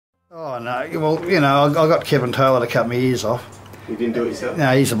Oh no, well, you know, I got Kevin Taylor to cut my ears off. You didn't do it yourself?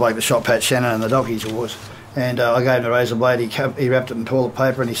 No, he's the bloke that shot Pat Shannon and the Doggies Wars. And I gave him the razor blade, he wrapped it in toilet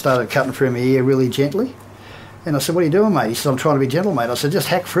paper and he started cutting through my ear really gently. And I said, what are you doing, mate? He said, I'm trying to be gentle, mate. I said, just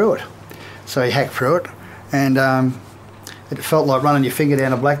hack through it. So he hacked through it, and it felt like running your finger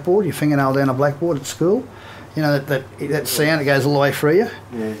down a blackboard, your fingernail down a blackboard at school. You know, that sound, it goes all the way through you.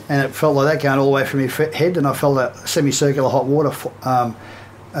 Yeah. And it felt like that going all the way from your head, and I felt that semicircular hot water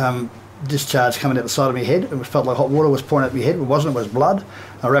discharge coming out the side of my head. It felt like hot water was pouring out my head. It wasn't, it was blood.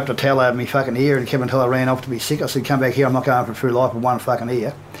 I wrapped a towel over my fucking ear, and Kevin Taylor ran off to be sick. I said, come back here, I'm not going for through life with one fucking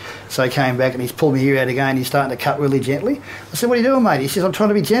ear. So he came back and he's pulled my ear out again, he's starting to cut really gently. I said, what are you doing, mate? He says, I'm trying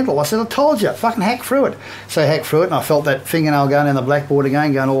to be gentle. I said, I told you, fucking hack through it. So I hacked through it, and I felt that fingernail going down the blackboard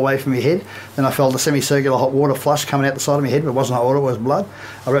again, going all the way from my head. Then I felt the semicircular hot water flush coming out the side of my head, but it wasn't hot water, it was blood.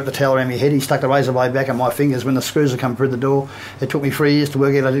 I wrapped the towel around my head, he stuck the razor blade back on my fingers. When the screws had come through the door, it took me 3 years to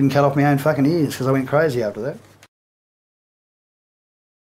work out I didn't cut off my own fucking ears, because I went crazy after that.